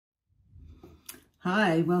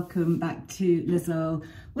Hi, welcome back to Earle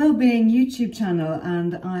Wellbeing YouTube channel,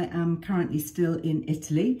 and I am currently still in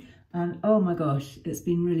Italy, and oh my gosh, it's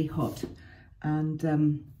been really hot, and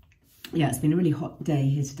yeah, it's been a really hot day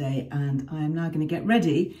here today, and I am now going to get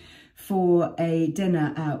ready for a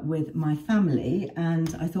dinner out with my family,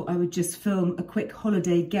 and I thought I would just film a quick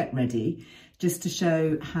holiday get ready just to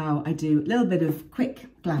show how I do a little bit of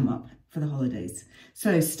quick glam up for the holidays.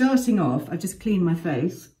 So starting off, I've just cleaned my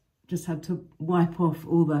face. Just had to wipe off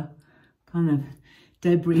all the kind of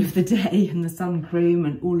debris of the day and the sun cream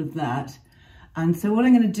and all of that. And so what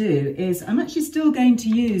I'm going to do is I'm actually still going to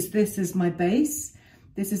use this as my base.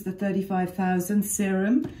 This is the 35,000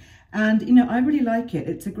 serum. And, you know, I really like it.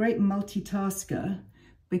 It's a great multitasker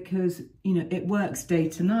because, you know, it works day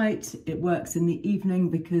to night. It works in the evening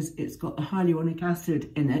because it's got the hyaluronic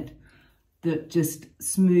acid in it that just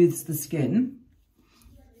smooths the skin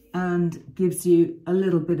and gives you a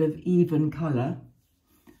little bit of even colour.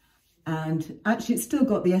 And actually it's still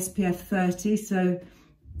got the SPF 30, so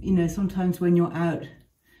you know, sometimes when you're out,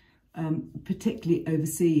 particularly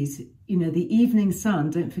overseas, you know, the evening sun,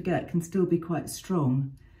 don't forget, can still be quite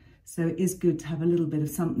strong, so it is good to have a little bit of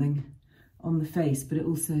something on the face, but it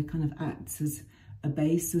also kind of acts as a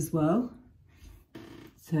base as well.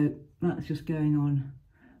 So that's just going on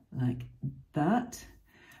like that.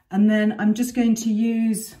 And then I'm just going to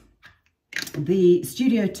use the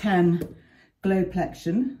Studio 10 Glow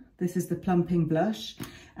Plexion. This is the plumping blush.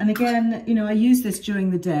 And again, you know, I use this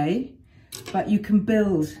during the day, but you can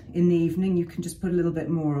build in the evening. You can just put a little bit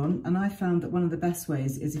more on. And I found that one of the best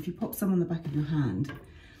ways is if you pop some on the back of your hand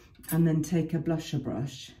and then take a blusher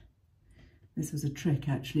brush. This was a trick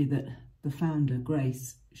actually that the founder,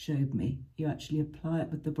 Grace, showed me. You actually apply it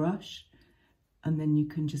with the brush and then you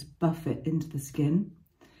can just buff it into the skin.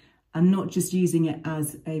 And not just using it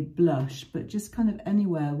as a blush, but just kind of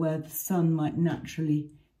anywhere where the sun might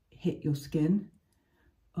naturally hit your skin.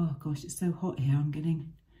 Oh gosh, it's so hot here. I'm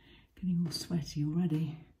getting all sweaty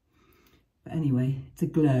already. But anyway, it's a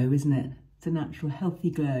glow, isn't it? It's a natural, healthy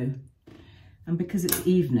glow. And because it's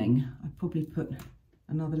evening, I probably put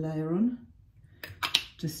another layer on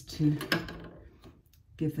just to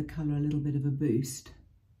give the colour a little bit of a boost.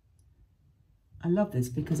 I love this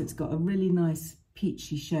because it's got a really nice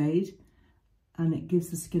peachy shade and it gives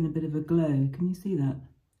the skin a bit of a glow. Can you see that?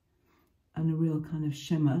 And a real kind of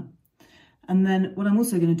shimmer. And then what I'm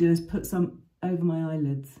also going to do is put some over my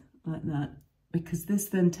eyelids like that, because this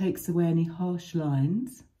then takes away any harsh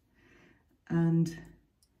lines and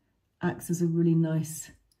acts as a really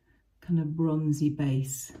nice kind of bronzy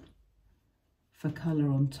base for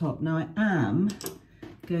colour on top. Now I am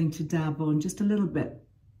going to dab on just a little bit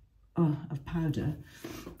of powder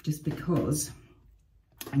just because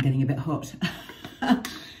I'm getting a bit hot.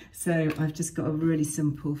 So I've just got a really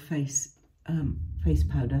simple face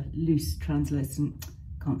powder, loose, translucent,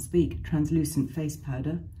 can't speak, translucent face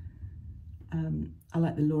powder. I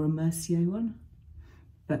like the Laura Mercier one,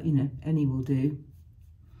 but you know, any will do.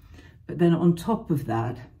 But then on top of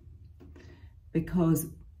that, because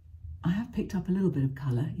I have picked up a little bit of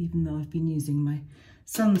colour, even though I've been using my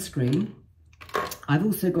sunscreen, I've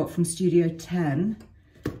also got from Studio 10,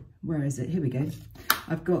 where is it? Here we go.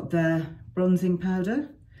 I've got the bronzing powder.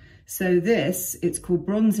 So this, it's called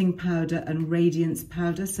bronzing powder and radiance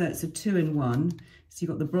powder. So it's a 2-in-1. So you've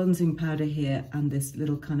got the bronzing powder here and this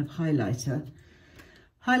little kind of highlighter.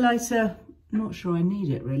 Highlighter, I'm not sure I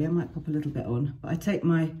need it really. I might pop a little bit on, but I take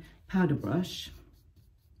my powder brush,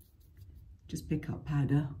 just pick up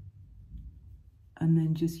powder and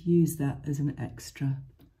then just use that as an extra,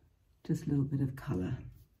 just a little bit of colour.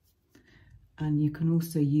 And you can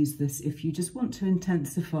also use this if you just want to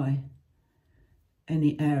intensify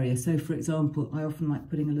any area. So for example, I often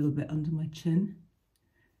like putting a little bit under my chin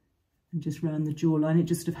and just round the jawline. It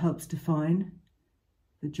just sort of helps define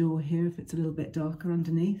the jaw here if it's a little bit darker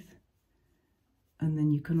underneath. And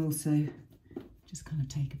then you can also just kind of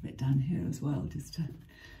take a bit down here as well, just to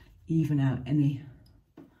even out any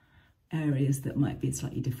areas that might be a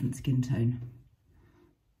slightly different skin tone.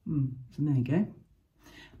 So there you go.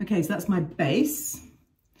 Okay, so that's my base.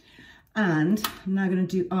 And I'm now going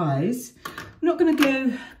to do eyes. I'm not going to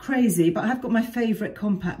go crazy, but I have got my favourite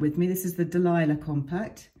compact with me. This is the Delilah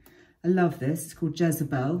compact. I love this. It's called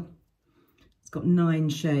Jezebel. It's got 9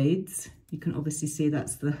 shades. You can obviously see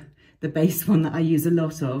that's the base one that I use a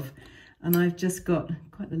lot of. And I've just got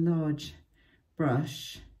quite a large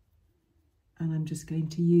brush. And I'm just going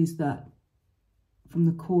to use that from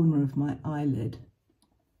the corner of my eyelid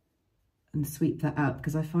and sweep that out,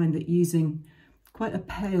 because I find that using quite a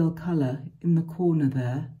pale colour in the corner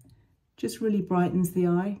there just really brightens the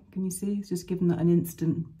eye. Can you see? It's just giving that an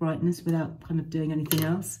instant brightness without kind of doing anything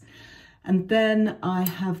else. And then I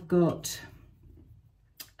have got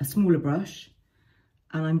a smaller brush,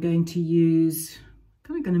 and I'm going to use,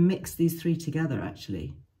 kind of going to mix these three together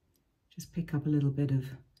actually. Just pick up a little bit of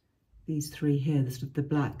these three here, the sort of the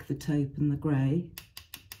black, the taupe and the grey.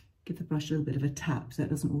 Give the brush a little bit of a tap so it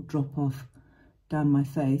doesn't all drop off down my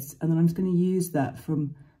face. And then I'm just going to use that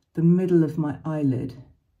from the middle of my eyelid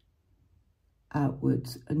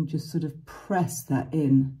outwards and just sort of press that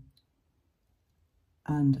in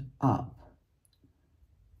and up.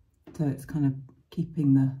 So it's kind of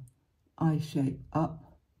keeping the eye shape up.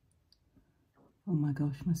 Oh my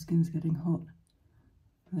gosh, my skin's getting hot.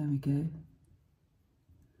 There we go.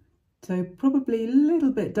 So probably a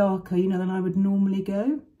little bit darker, you know, than I would normally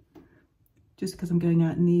go, just because I'm going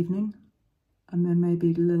out in the evening. And then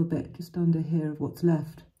maybe a little bit just under here of what's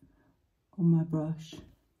left on my brush.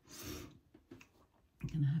 I'm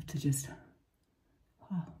gonna have to just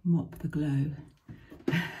mop the glow.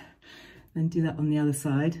 Then do that on the other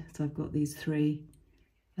side. So I've got these three.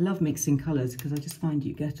 I love mixing colours because I just find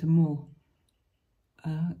you get a more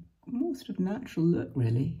sort of natural look,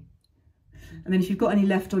 really. And then if you've got any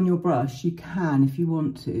left on your brush, you can, if you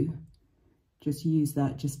want to, just use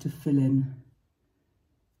that just to fill in.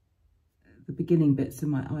 The beginning bits of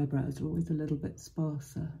my eyebrows are always a little bit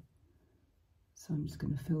sparser, so I'm just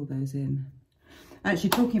going to fill those in. Actually,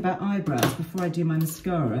 talking about eyebrows, before I do my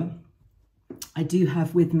mascara, I do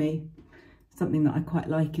have with me something that I quite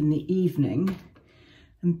like in the evening,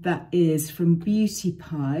 and that is from Beauty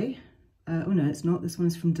Pie. Oh no, it's not. This one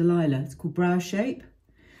is from Delilah. It's called Brow Shape,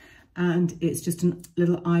 and it's just a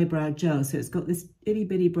little eyebrow gel. So it's got this itty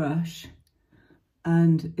bitty brush,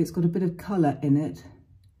 and it's got a bit of colour in it.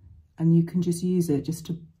 And you can just use it just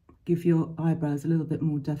to give your eyebrows a little bit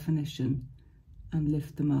more definition and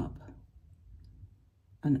lift them up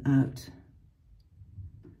and out.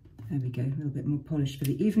 There we go, a little bit more polish for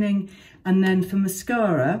the evening. And then for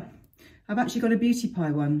mascara, I've actually got a Beauty Pie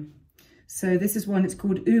one. So this is one, it's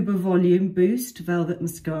called Uber Volume Boost Velvet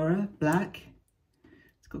Mascara, black.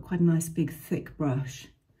 It's got quite a nice big thick brush.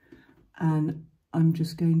 And I'm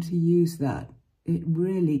just going to use that. It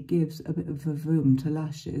really gives a bit of vavoom to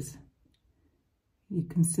lashes. You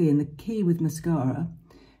can see, and the key with mascara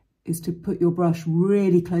is to put your brush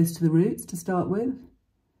really close to the roots to start with,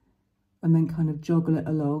 and then kind of joggle it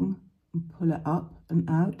along and pull it up and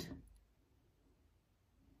out.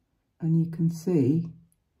 And you can see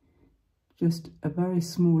just a very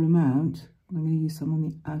small amount, I'm going to use some on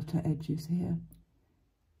the outer edges here,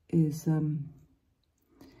 is,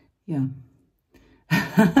 yeah,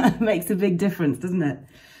 makes a big difference, doesn't it?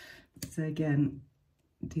 So again,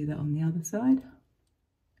 do that on the other side.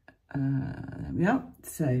 There we are.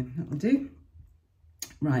 So that will do.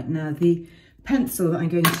 Right, now the pencil that I'm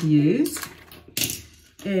going to use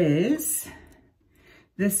is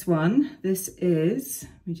this one. This is,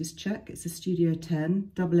 let me just check, it's a Studio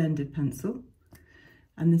 10 double-ended pencil.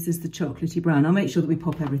 And this is the chocolatey brown. I'll make sure that we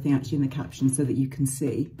pop everything actually in the caption so that you can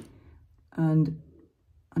see. And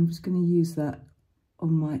I'm just going to use that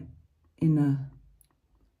on my inner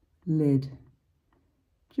lid,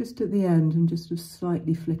 just at the end, and just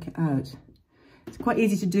slightly flick it out. It's quite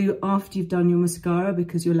easy to do after you've done your mascara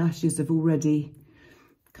because your lashes have already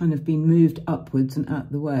kind of been moved upwards and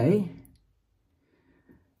out the way.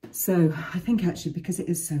 So I think actually, because it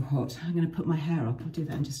is so hot, I'm going to put my hair up. I'll do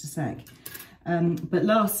that in just a sec. But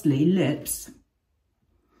lastly, lips.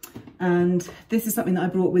 And this is something that I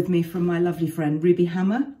brought with me from my lovely friend Ruby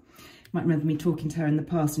Hammer. You might remember me talking to her in the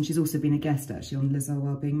past, and she's also been a guest actually on Earle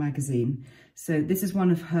Wellbeing magazine. So this is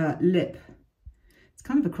one of her lip, it's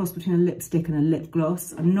kind of a cross between a lipstick and a lip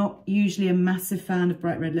gloss. I'm not usually a massive fan of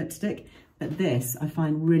bright red lipstick, but this I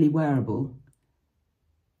find really wearable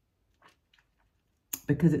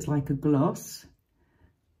because it's like a gloss.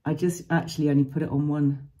 I just actually only put it on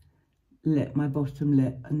one lip, my bottom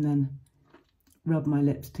lip, and then rub my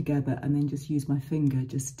lips together and then just use my finger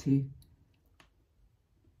just to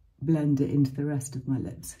blend it into the rest of my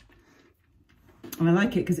lips. And I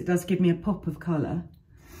like it because it does give me a pop of colour,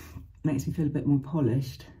 makes me feel a bit more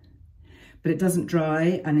polished, but it doesn't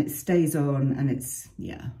dry and it stays on, and it's,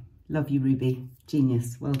 yeah, love you Ruby,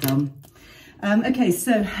 genius, well done. Okay,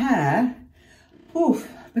 so hair, oof,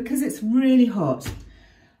 because it's really hot,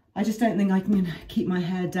 I just don't think I can keep my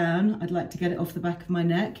hair down. I'd like to get it off the back of my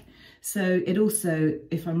neck. So it also,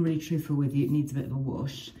 if I'm really truthful with you, it needs a bit of a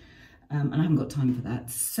wash. And I haven't got time for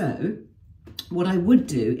that. So what I would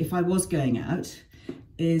do if I was going out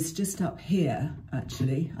is just up here,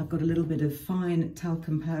 actually, I've got a little bit of fine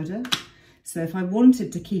talcum powder. So if I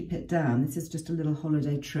wanted to keep it down, this is just a little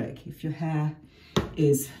holiday trick. If your hair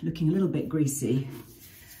is looking a little bit greasy,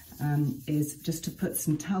 is just to put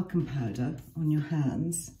some talcum powder on your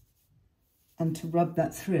hands and to rub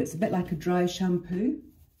that through. It's a bit like a dry shampoo,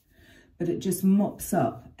 but it just mops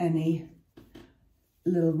up any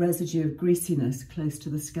little residue of greasiness close to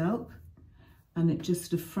the scalp, and it just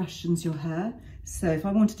sort of freshens your hair. So if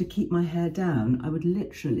I wanted to keep my hair down, I would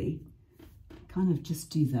literally kind of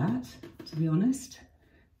just do that, to be honest,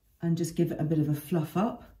 and just give it a bit of a fluff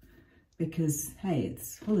up, because hey,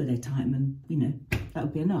 it's holiday time and you know, that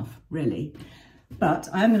would be enough really. But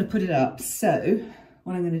I am going to put it up, so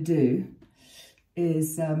what I'm going to do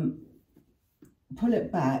is pull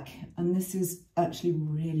it back, and this is actually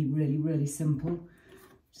really simple.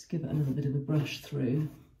 Just give it a little bit of a brush through,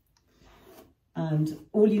 and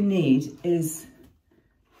all you need is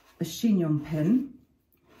a chignon pin,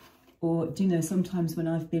 or do you know, sometimes when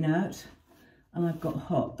I've been out and I've got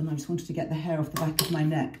hot and I just wanted to get the hair off the back of my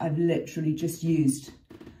neck, I've literally just used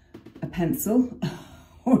a pencil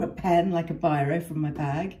or a pen, like a biro from my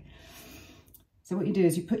bag. So what you do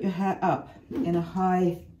is you put your hair up in a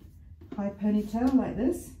high ponytail like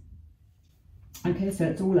this. Okay, so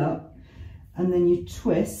it's all up. And then you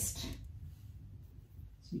twist,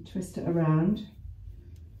 so you twist it around.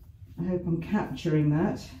 I hope I'm capturing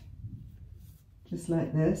that, just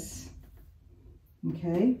like this.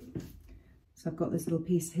 Okay, so I've got this little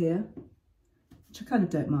piece here, which I kind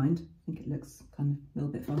of don't mind. I think it looks kind of a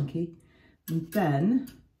little bit funky. And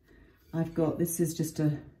then I've got, this is just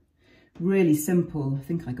a really simple, I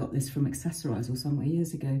think I got this from Accessorize or somewhere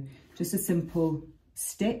years ago, just a simple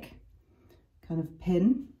stick, kind of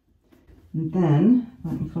pin. And then, if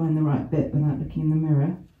I can find the right bit without looking in the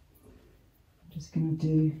mirror, I'm just going to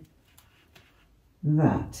do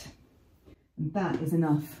that. And that is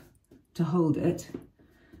enough to hold it.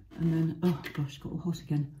 And then, oh gosh, got all hot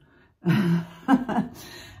again.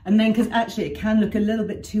 And then, because actually it can look a little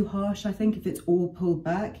bit too harsh, I think, if it's all pulled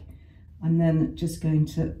back. I'm then just going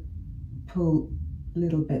to pull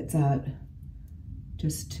little bits out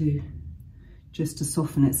just to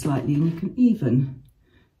soften it slightly. And you can even,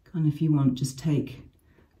 kind of, if you want, just take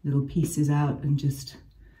little pieces out and just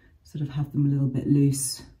sort of have them a little bit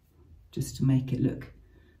loose, just to make it look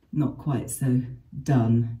not quite so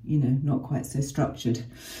done, you know, not quite so structured.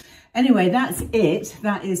 Anyway, that's it.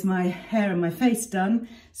 That is my hair and my face done.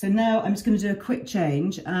 So now I'm just going to do a quick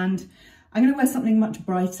change, and I'm going to wear something much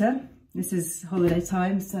brighter. This is holiday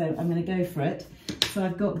time, so I'm going to go for it. So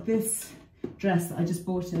I've got this dress that I just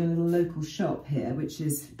bought in a little local shop here, which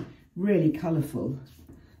is really colourful.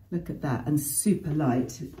 Look at that, and super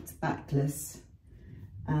light. It's backless,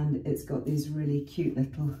 and it's got these really cute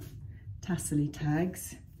little tassel-y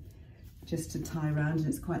tags just to tie around, and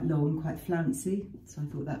it's quite long, quite flouncy. So I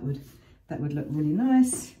thought that would look really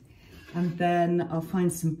nice. And then I'll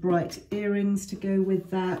find some bright earrings to go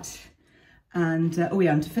with that. And oh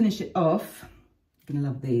yeah, and to finish it off, I'm gonna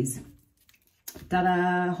love these.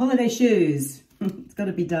 Ta-da! Holiday shoes. It's got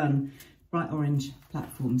to be done. Bright orange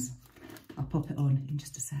platforms. I'll pop it on in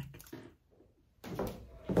just a sec.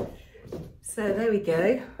 So there we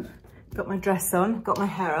go. Got my dress on, got my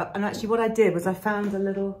hair up, and actually what I did was I found a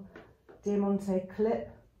little diamante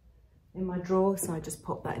clip in my drawer, so I just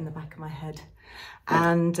popped that in the back of my head.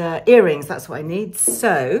 And earrings, that's what I need.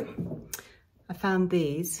 So I found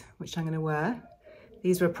these, which I'm going to wear.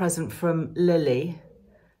 These were a present from Lily,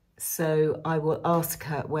 so I will ask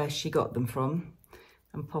her where she got them from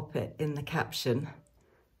and pop it in the caption.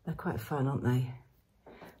 They're quite fun, aren't they?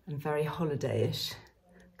 And very holiday-ish.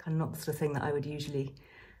 Kind of not the sort of thing that I would usually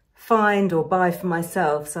find or buy for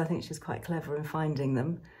myself, so I think she's quite clever in finding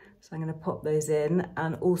them. So I'm going to pop those in,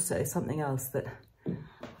 and also something else that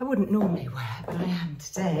I wouldn't normally wear, but I am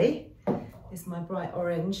today, is my bright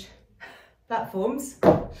orange platforms.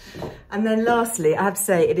 And then lastly, I have to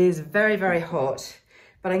say, it is very hot,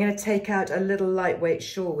 but I'm going to take out a little lightweight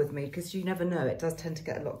shawl with me, because you never know, it does tend to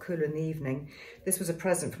get a lot cooler in the evening. This was a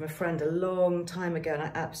present from a friend a long time ago, and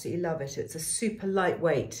I absolutely love it. It's a super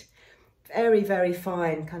lightweight, very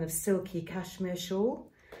fine, kind of silky cashmere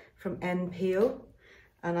shawl from N Peel.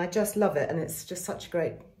 And I just love it, and it's just such a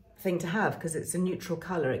great thing to have because it's a neutral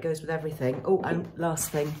colour, it goes with everything. Oh, and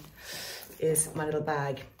last thing is my little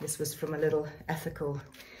bag. This was from a little ethical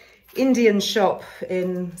Indian shop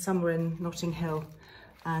somewhere in Notting Hill.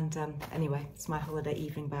 And anyway, it's my holiday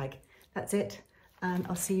evening bag. That's it, and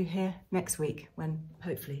I'll see you here next week when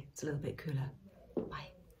hopefully it's a little bit cooler. Bye.